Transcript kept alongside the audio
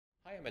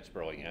I'm Ed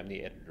Sperling. I'm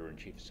the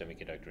editor-in-chief of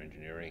Semiconductor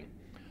Engineering.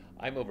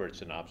 I'm over at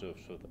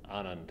Synopsys with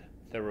Anand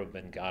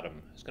Thiruvengadam,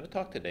 who's going to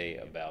talk today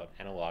about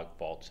analog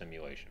fault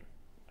simulation.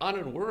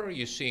 Anand, where are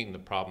you seeing the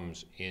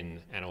problems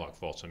in analog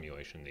fault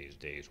simulation these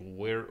days?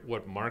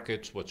 What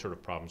markets, what sort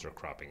of problems are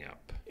cropping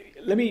up?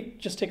 Let me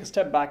just take a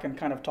step back and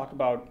kind of talk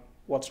about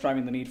what's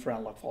driving the need for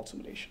analog fault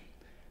simulation.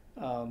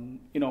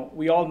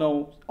 We all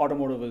know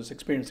automotive is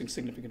experiencing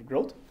significant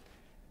growth.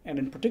 And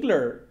in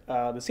particular,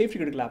 the safety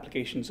critical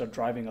applications are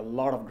driving a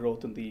lot of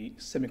growth in the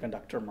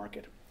semiconductor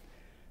market.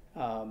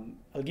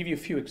 I'll give you a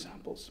few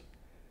examples.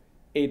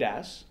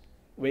 ADAS,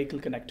 vehicle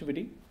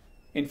connectivity,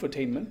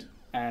 infotainment,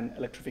 and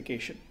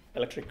electrification,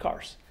 electric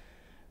cars.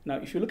 Now,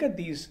 if you look at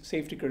these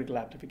safety critical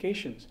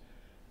applications,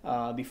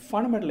 the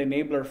fundamental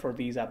enabler for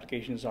these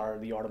applications are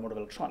the automotive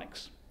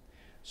electronics.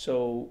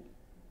 So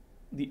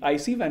the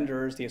IC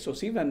vendors, the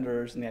SoC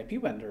vendors, and the IP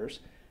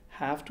vendors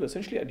have to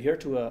essentially adhere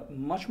to a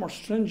much more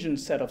stringent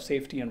set of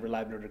safety and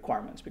reliability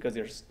requirements because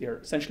they're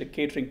essentially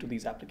catering to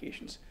these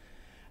applications.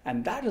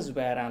 And that is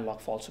where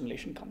analog fault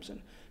simulation comes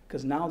in,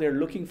 because now they're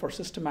looking for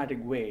systematic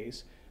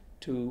ways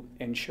to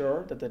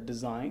ensure that the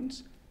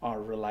designs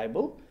are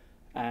reliable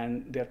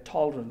and they're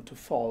tolerant to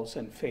faults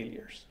and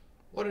failures.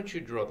 Why don't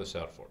you draw this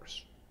out for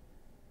us?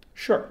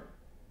 Sure.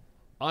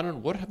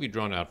 Anand, what have you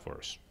drawn out for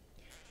us?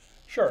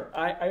 Sure.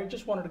 I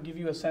just wanted to give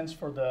you a sense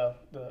for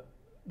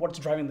what's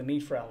driving the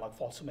need for analog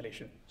fault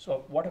simulation.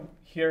 So what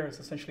here is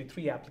essentially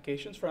 3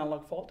 applications for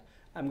analog fault.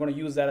 I'm going to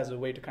use that as a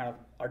way to kind of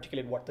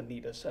articulate what the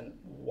need is and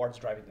what's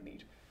driving the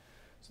need.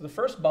 So the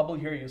first bubble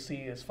here you see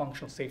is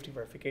functional safety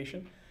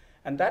verification.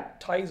 And that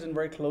ties in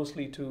very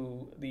closely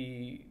to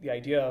the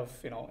idea of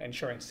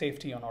ensuring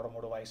safety on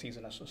automotive ICs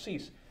and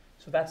SoCs.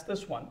 So that's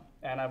this one.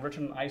 And I've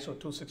written ISO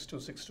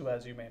 26262,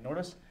 as you may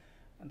notice.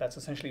 And that's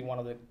essentially one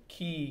of the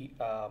key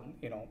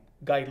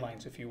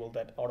guidelines, if you will,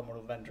 that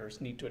automotive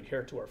vendors need to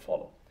adhere to or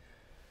follow.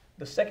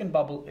 The second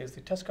bubble is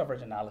the test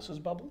coverage analysis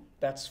bubble.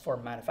 That's for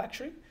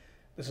manufacturing.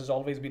 This has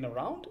always been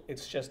around.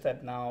 It's just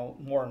that now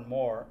more and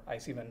more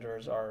IC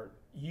vendors are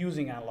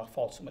using analog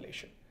fault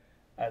simulation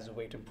as a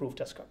way to improve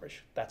test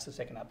coverage. That's the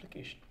second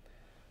application.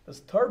 The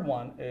third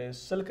one is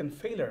silicon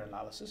failure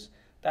analysis.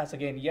 That's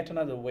again yet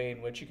another way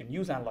in which you can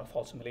use analog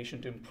fault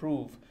simulation to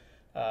improve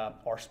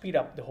or speed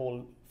up the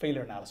whole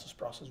failure analysis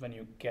process when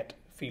you get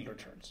field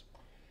returns.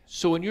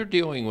 So when you're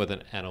dealing with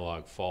an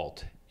analog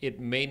fault, it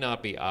may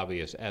not be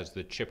obvious as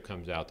the chip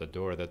comes out the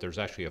door that there's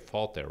actually a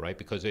fault there, right?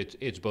 Because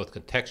it's both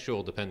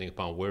contextual depending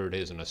upon where it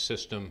is in a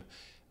system.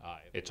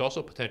 It's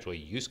also potentially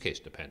use case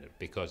dependent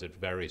because it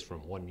varies from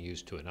one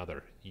use to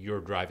another.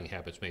 Your driving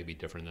habits may be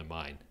different than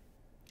mine.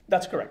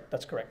 That's correct.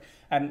 That's correct.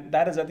 And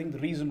that is, I think, the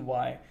reason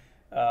why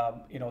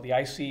the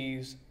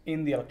ICs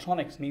in the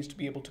electronics needs to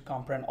be able to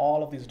comprehend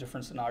all of these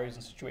different scenarios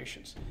and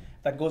situations.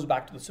 That goes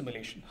back to the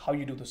simulation, how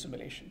you do the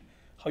simulation,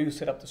 how you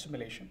set up the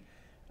simulation.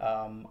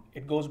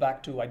 It goes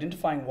back to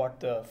identifying what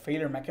the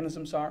failure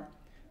mechanisms are,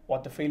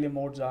 what the failure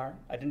modes are,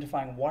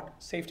 identifying what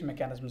safety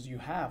mechanisms you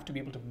have to be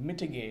able to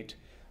mitigate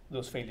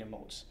those failure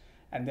modes,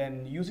 and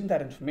then using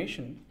that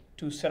information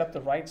to set up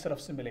the right set of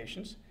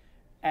simulations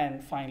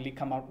and finally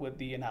come out with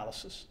the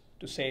analysis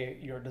to say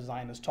your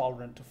design is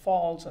tolerant to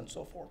faults and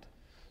so forth.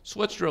 So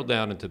let's drill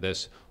down into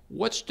this.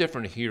 What's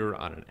different here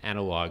on an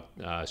analog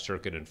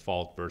circuit and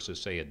fault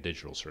versus, say, a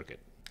digital circuit?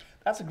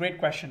 That's a great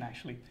question,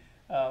 actually.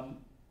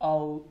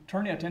 I'll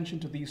turn your attention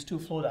to these 2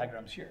 flow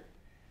diagrams here.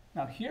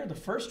 Now here, the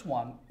first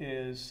one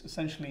is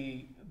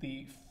essentially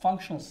the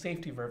functional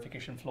safety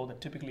verification flow that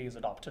typically is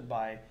adopted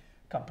by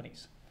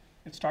companies.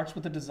 It starts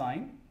with the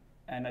design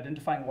and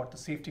identifying what the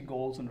safety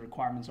goals and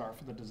requirements are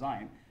for the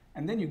design.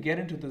 And then you get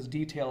into this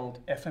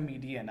detailed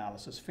FMED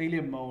analysis,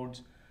 failure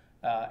modes,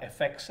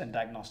 effects, and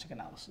diagnostic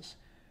analysis.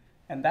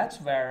 And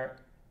that's where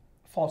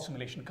fault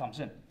simulation comes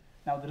in.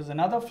 Now, there is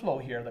another flow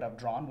here that I've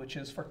drawn, which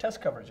is for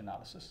test coverage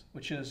analysis,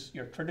 which is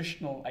your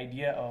traditional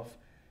idea of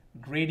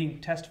grading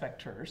test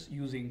vectors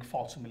using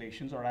fault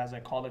simulations, or as I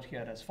call it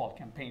here, as fault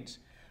campaigns.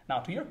 Now,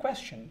 to your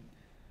question,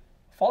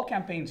 fault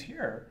campaigns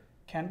here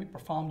can be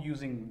performed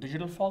using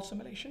digital fault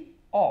simulation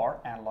or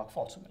analog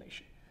fault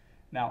simulation.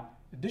 Now,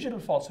 the digital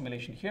fault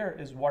simulation here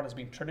is what has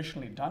been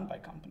traditionally done by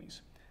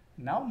companies.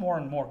 Now more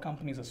and more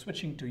companies are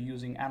switching to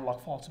using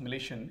analog fault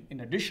simulation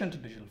in addition to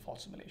digital fault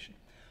simulation.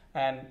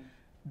 And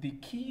the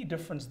key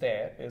difference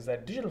there is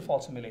that digital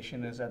fault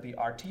simulation is at the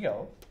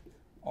RTL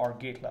or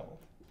gate level.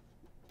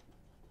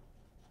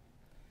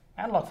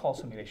 Analog fault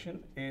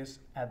simulation is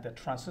at the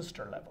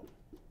transistor level.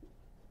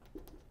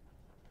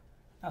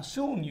 Now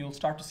soon you'll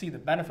start to see the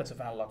benefits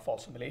of analog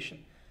fault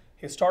simulation.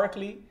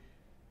 Historically,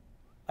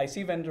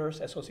 IC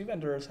vendors, SoC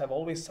vendors have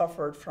always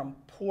suffered from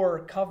poor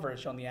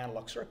coverage on the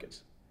analog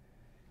circuits.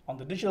 On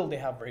the digital, they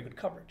have very good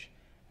coverage.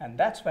 And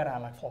that's where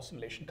analog fault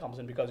simulation comes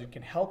in, because it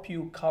can help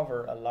you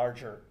cover a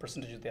larger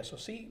percentage of the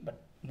SoC,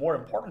 but more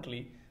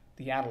importantly,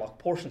 the analog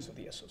portions of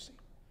the SoC.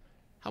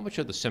 How much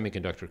of the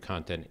semiconductor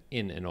content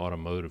in an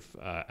automotive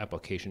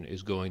application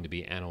is going to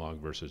be analog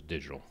versus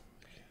digital?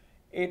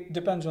 It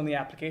depends on the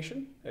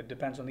application. It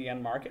depends on the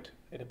end market.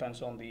 It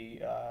depends on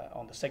the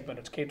segment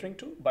it's catering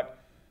to.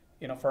 But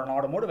for an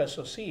automotive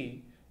SoC,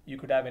 you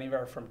could have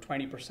anywhere from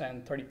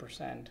 20%,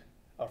 30%,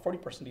 or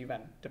 40%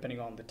 even, depending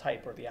on the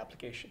type or the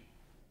application.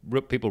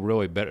 People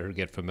really better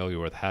get familiar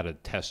with how to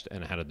test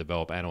and how to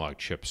develop analog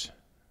chips.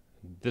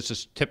 This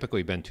has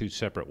typically been two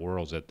separate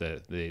worlds that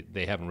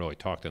they haven't really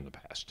talked in the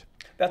past.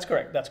 That's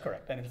correct. That's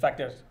correct. And in fact,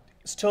 there's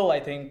still, I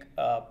think,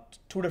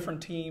 two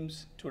different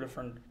teams, two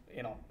different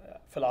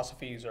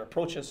philosophies or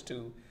approaches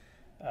to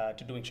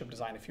doing chip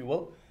design, if you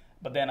will.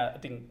 But then I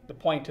think the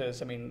point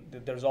is,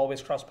 there's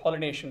always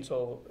cross-pollination.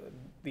 So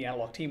the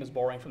analog team is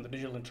borrowing from the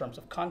digital in terms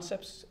of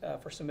concepts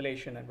for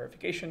simulation and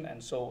verification,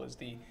 and so is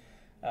the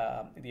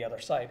other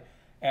side.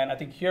 And I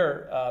think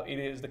here it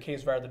is the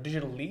case where the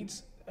digital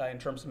leads in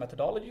terms of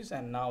methodologies,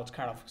 and now it's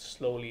kind of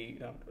slowly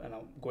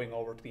going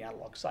over to the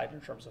analog side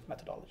in terms of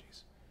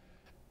methodologies.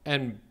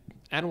 And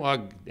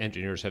analog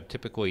engineers have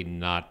typically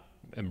not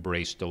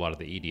embraced a lot of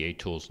the EDA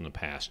tools in the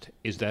past.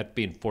 Is that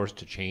being forced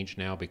to change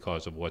now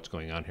because of what's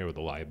going on here with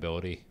the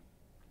liability?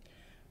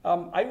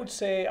 I would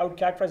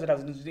characterize it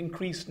as an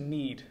increased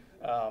need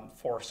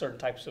for certain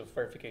types of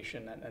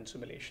verification and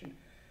simulation.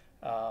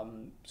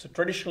 So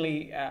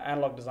traditionally,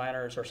 analog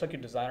designers or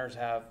circuit designers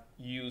have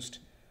used,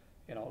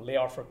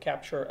 layout for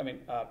capture,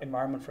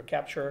 environment for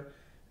capture,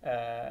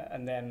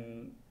 and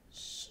then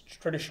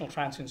traditional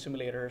transient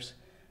simulators,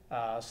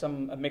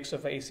 a mix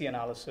of AC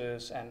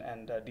analysis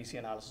and DC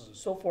analysis and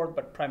so forth,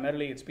 but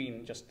primarily it's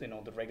been just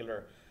the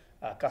regular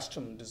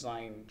custom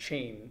design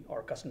chain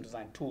or custom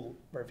design tool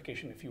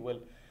verification, if you will.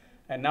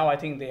 And now I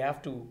think they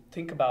have to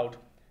think about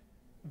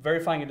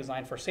verifying a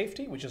design for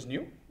safety, which is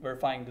new,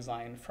 verifying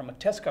design from a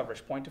test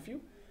coverage point of view,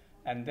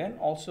 and then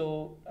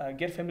also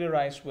get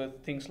familiarized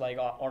with things like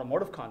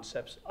automotive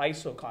concepts,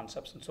 ISO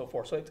concepts, and so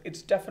forth. So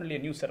it's definitely a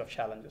new set of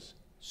challenges.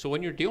 So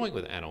when you're dealing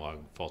with analog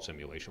fault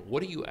simulation,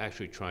 what are you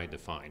actually trying to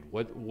find?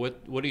 What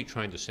are you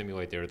trying to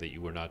simulate there that you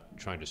were not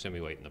trying to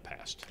simulate in the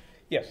past?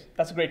 Yes,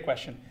 that's a great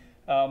question.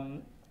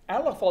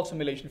 Analog fault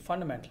simulation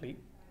fundamentally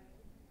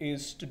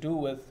is to do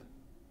with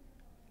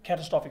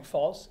catastrophic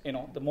faults.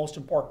 The most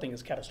important thing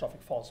is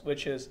catastrophic faults,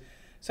 which is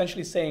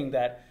essentially saying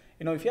that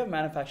if you have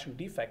manufacturing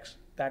defects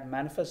that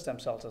manifest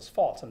themselves as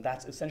faults, and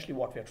that's essentially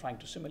what we are trying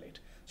to simulate.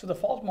 So the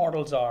fault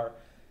models are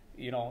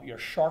your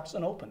shorts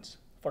and opens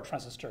for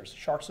transistors,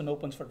 shorts and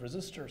opens for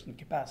resistors and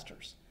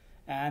capacitors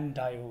and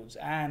diodes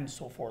and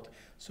so forth.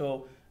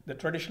 So the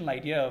traditional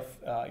idea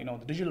of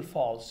the digital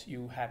faults,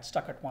 you had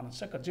stuck at 1 and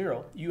stuck at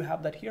 0, you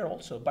have that here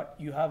also, but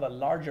you have a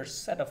larger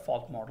set of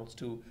fault models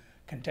to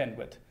contend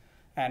with,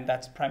 and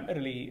that's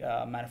primarily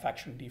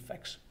manufacturing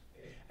defects.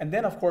 And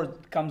then of course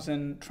comes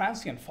in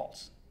transient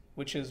faults,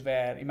 which is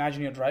where,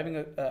 imagine you're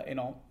driving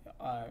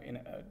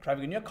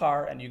driving in your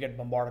car and you get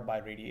bombarded by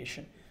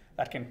radiation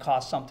that can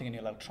cause something in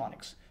your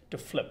electronics to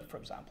flip, for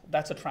example.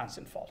 That's a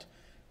transient fault.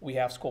 We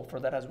have scope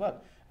for that as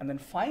well. And then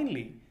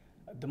finally,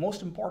 the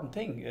most important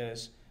thing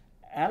is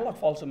analog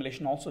fault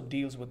simulation also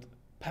deals with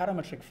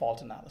parametric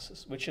fault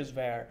analysis, which is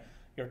where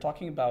you're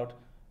talking about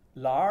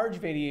large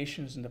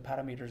variations in the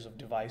parameters of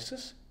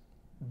devices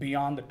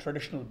beyond the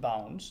traditional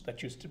bounds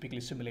that you typically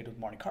simulate with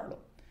Monte Carlo.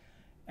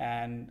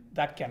 And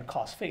that can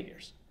cause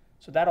failures.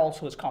 So that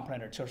also is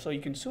componented. So you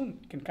can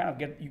kind of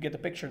get the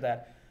picture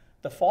that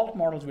the fault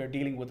models we're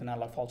dealing with in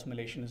analog fault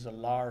simulation is a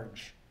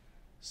large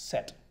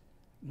set,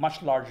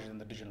 much larger than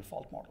the digital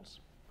fault models.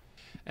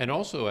 And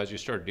also, as you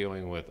start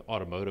dealing with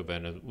automotive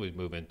and as we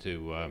move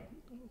into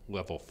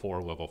level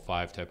 4, level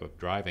 5 type of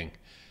driving,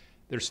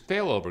 there's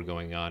failover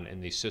going on in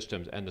these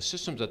systems, and the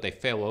systems that they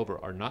fail over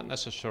are not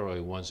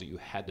necessarily ones that you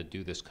had to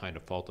do this kind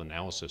of fault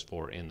analysis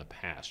for in the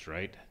past,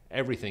 right?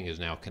 Everything is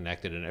now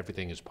connected and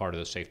everything is part of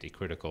the safety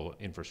critical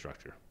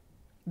infrastructure.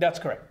 That's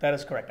correct. That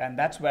is correct. And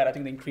that's where I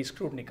think the increased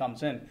scrutiny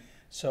comes in.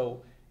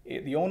 So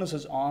the onus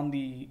is on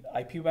the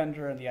IP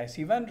vendor and the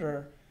IC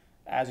vendor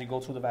as you go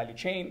through the value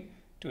chain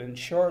to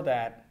ensure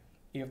that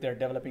if they're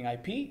developing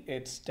IP,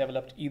 it's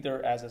developed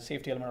either as a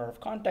safety element out of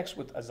context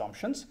with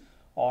assumptions,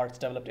 or it's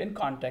developed in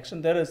context.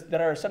 And there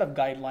are a set of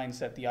guidelines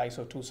that the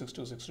ISO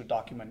 26262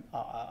 document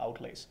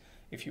outlays,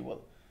 if you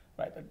will,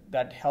 right?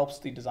 That helps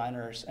the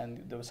designers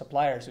and the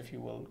suppliers, if you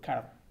will, kind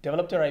of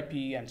develop their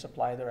IP and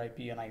supply their IP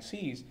and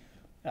ICs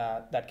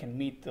that can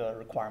meet the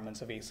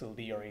requirements of ASIL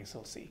D or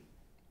ASIL C.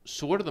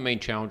 So what are the main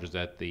challenges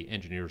that the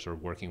engineers are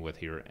working with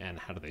here, and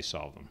how do they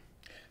solve them?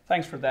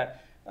 Thanks for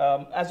that.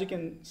 As you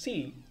can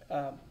see,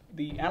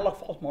 the analog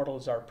fault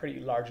models are pretty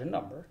large in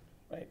number,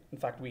 right? In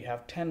fact, we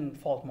have 10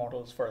 fault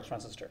models for a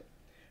transistor.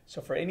 So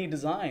for any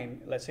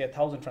design, let's say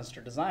 1,000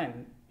 transistor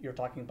design, you're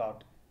talking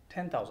about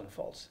 10,000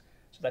 faults.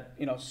 So that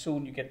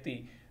soon you get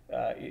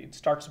it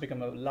starts to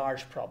become a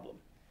large problem.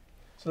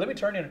 So let me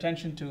turn your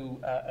attention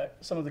to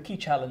some of the key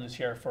challenges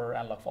here for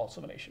analog fault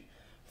simulation.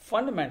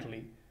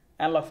 Fundamentally,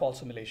 analog fault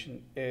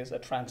simulation is a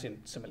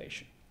transient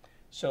simulation.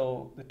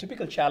 So the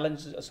typical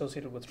challenges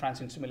associated with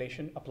transient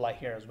simulation apply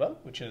here as well,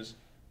 which is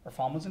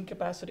performance and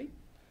capacity.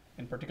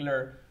 In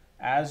particular,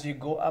 as you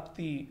go up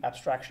the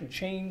abstraction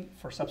chain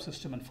for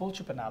subsystem and full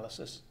chip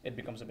analysis, it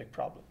becomes a big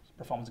problem.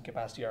 Performance and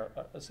capacity are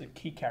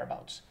key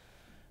care-abouts.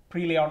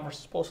 Pre-layout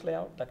versus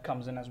post-layout, that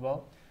comes in as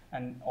well,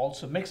 and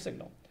also mixed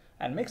signal.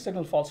 And mixed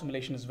signal fault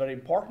simulation is very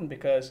important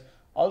because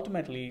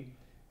ultimately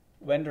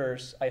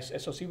vendors,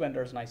 SoC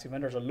vendors and IC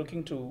vendors are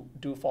looking to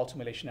do fault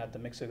simulation at the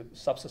mixed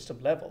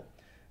subsystem level,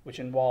 which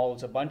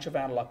involves a bunch of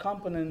analog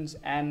components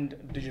and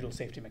digital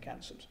safety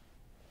mechanisms.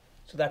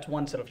 So that's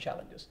one set of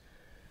challenges.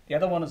 The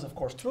other one is, of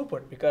course,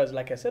 throughput, because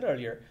like I said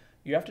earlier,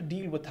 you have to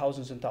deal with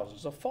thousands and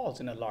thousands of faults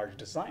in a large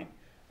design.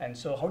 And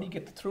so how do you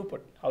get the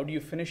throughput? How do you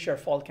finish your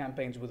fault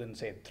campaigns within,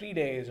 say, 3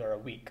 days or a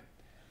week?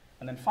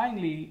 And then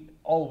finally,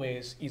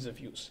 always ease of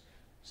use.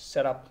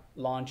 Setup,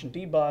 launch, and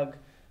debug,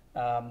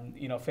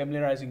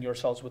 familiarizing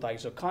yourselves with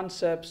ISO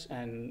concepts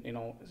and,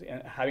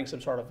 having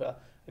some sort of a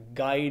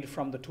guide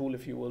from the tool,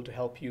 if you will, to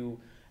help you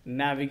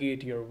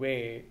navigate your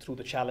way through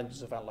the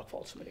challenges of analog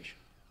fault simulation.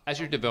 As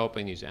you're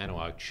developing these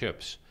analog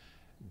chips,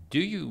 do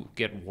you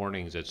get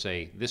warnings that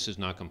say this is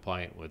not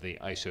compliant with the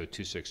ISO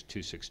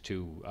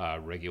 26262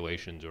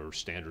 regulations or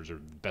standards or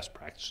best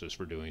practices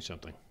for doing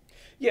something?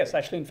 Yes,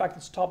 actually, in fact,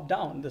 it's top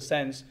down in the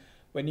sense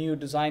when you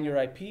design your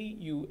IP,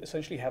 you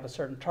essentially have a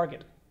certain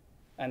target.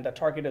 And that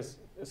target is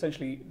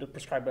essentially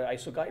prescribed by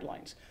ISO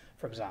guidelines.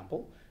 For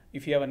example,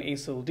 if you have an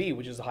ASIL-D,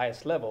 which is the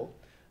highest level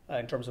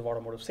in terms of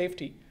automotive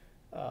safety,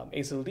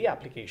 ASIL-D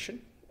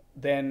application,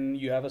 then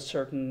you have a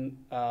certain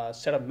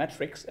set of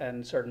metrics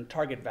and certain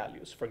target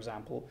values. For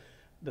example,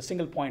 the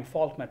single point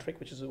fault metric,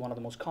 which is one of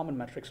the most common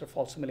metrics for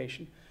fault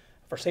simulation,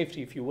 for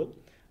safety, if you will,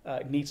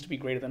 it needs to be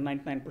greater than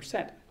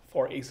 99%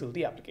 for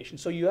ASIL-D application.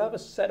 So you have a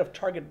set of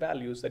target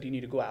values that you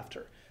need to go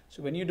after.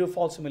 So when you do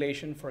fault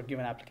simulation for a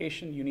given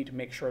application, you need to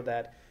make sure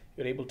that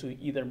you're able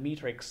to either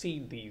meet or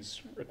exceed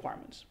these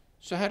requirements.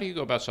 So how do you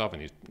go about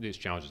solving these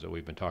challenges that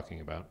we've been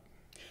talking about?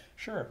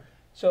 Sure.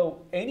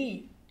 So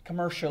any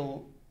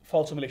commercial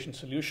fault simulation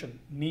solution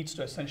needs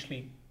to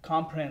essentially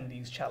comprehend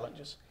these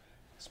challenges,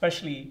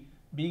 especially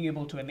being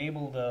able to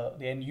enable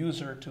the end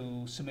user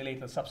to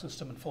simulate the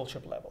subsystem and full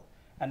chip level.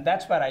 And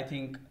that's where I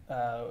think,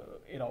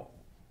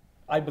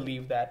 I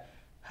believe that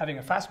having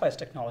a fast-bias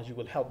technology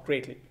will help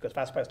greatly, because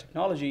fast-bias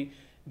technology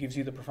gives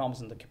you the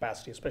performance and the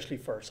capacity, especially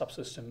for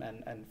subsystem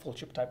and full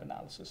chip type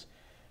analysis.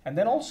 And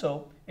then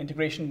also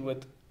integration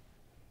with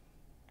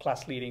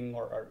class-leading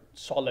or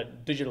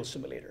solid digital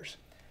simulators.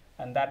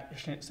 And that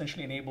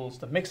essentially enables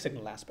the mixed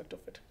signal aspect of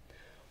it.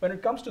 When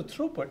it comes to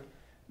throughput,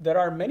 there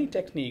are many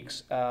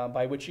techniques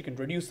by which you can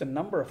reduce the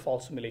number of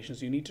fault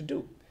simulations you need to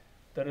do.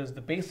 There is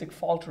the basic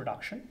fault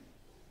reduction.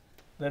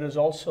 There is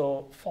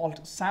also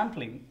fault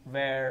sampling,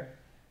 where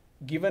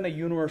given a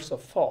universe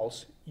of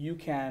faults, you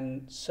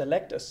can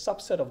select a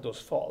subset of those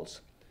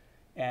faults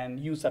and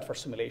use that for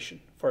simulation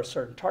for a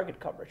certain target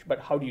coverage. But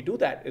how do you do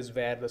that is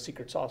where the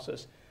secret sauce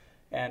is.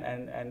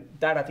 And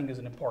that, I think, is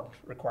an important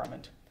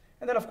requirement.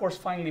 And then, of course,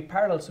 finally,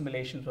 parallel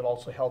simulations will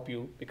also help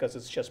you because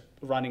it's just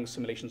running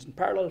simulations in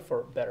parallel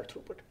for better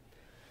throughput.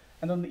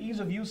 And on the ease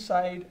of use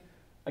side,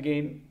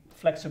 again,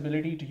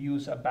 flexibility to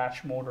use a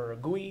batch mode or a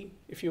GUI,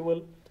 if you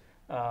will.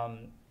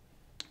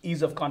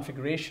 Ease of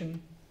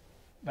configuration.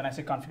 When I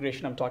say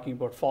configuration, I'm talking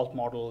about fault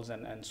models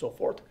and so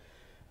forth.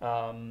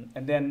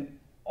 And then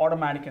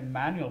automatic and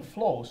manual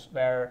flows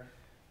where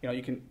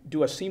you can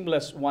do a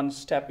seamless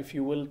one-step, if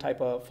you will,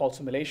 type of fault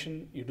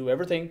simulation. You do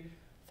everything.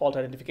 Fault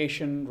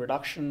identification,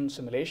 reduction,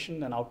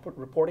 simulation, and output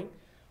reporting.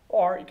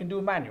 Or you can do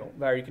a manual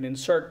where you can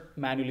insert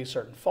manually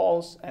certain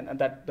faults, and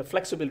that the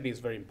flexibility is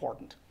very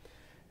important.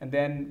 And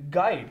then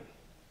guide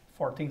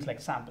for things like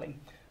sampling.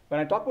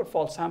 When I talk about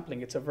fault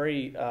sampling, it's a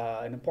very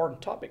an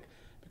important topic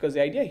because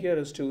the idea here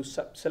is to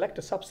select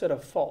a subset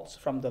of faults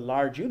from the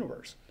large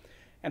universe.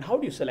 And how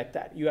do you select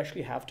that? You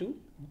actually have to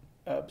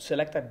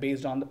select that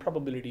based on the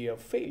probability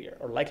of failure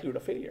or likelihood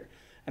of failure.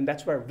 And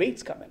that's where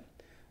weights come in.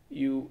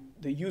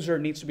 The user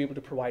needs to be able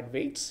to provide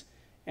weights,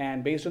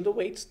 and based on the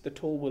weights, the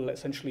tool will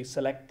essentially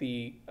select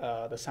the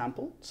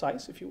sample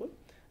size, if you will,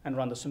 and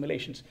run the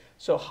simulations.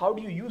 So how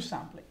do you use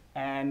sampling?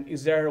 And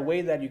is there a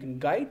way that you can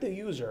guide the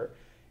user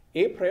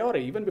a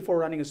priori, even before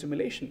running a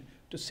simulation,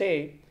 to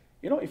say,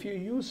 if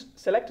you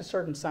select a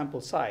certain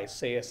sample size,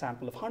 say a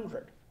sample of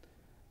 100,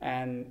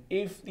 and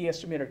if the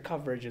estimated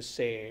coverage is,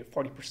 say,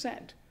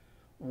 40%,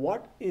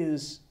 what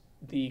is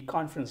the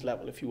confidence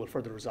level, if you will,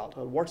 for the result?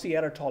 Or what's the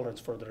error tolerance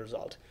for the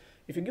result?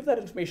 If you give that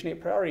information a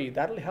priori,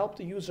 that'll help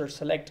the user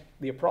select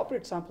the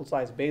appropriate sample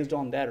size based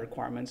on their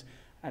requirements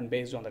and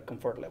based on their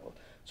comfort level.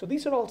 So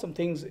these are all some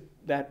things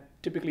that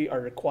typically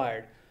are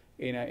required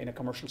in a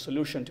commercial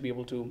solution to be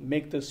able to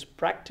make this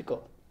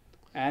practical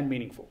and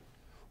meaningful.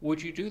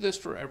 Would you do this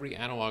for every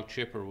analog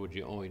chip, or would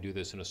you only do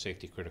this in a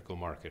safety critical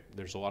market?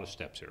 There's a lot of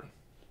steps here.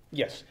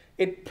 Yes,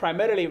 it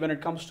primarily, when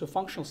it comes to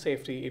functional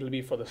safety, it'll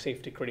be for the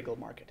safety critical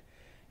market.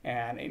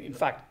 And in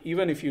fact,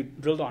 even if you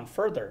drill down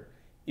further,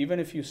 even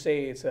if you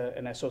say it's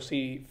an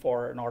SoC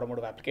for an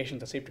automotive application,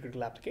 the safety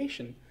critical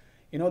application,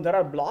 there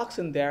are blocks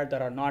in there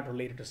that are not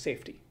related to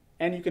safety.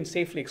 And you can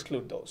safely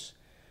exclude those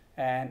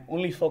and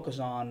only focus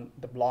on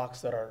the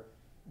blocks that are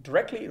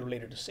directly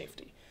related to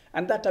safety.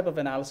 And that type of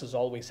analysis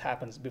always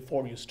happens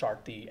before you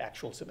start the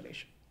actual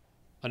simulation.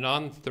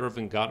 Anand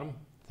Thiruvengadam,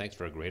 thanks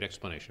for a great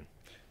explanation.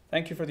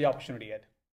 Thank you for the opportunity, Ed.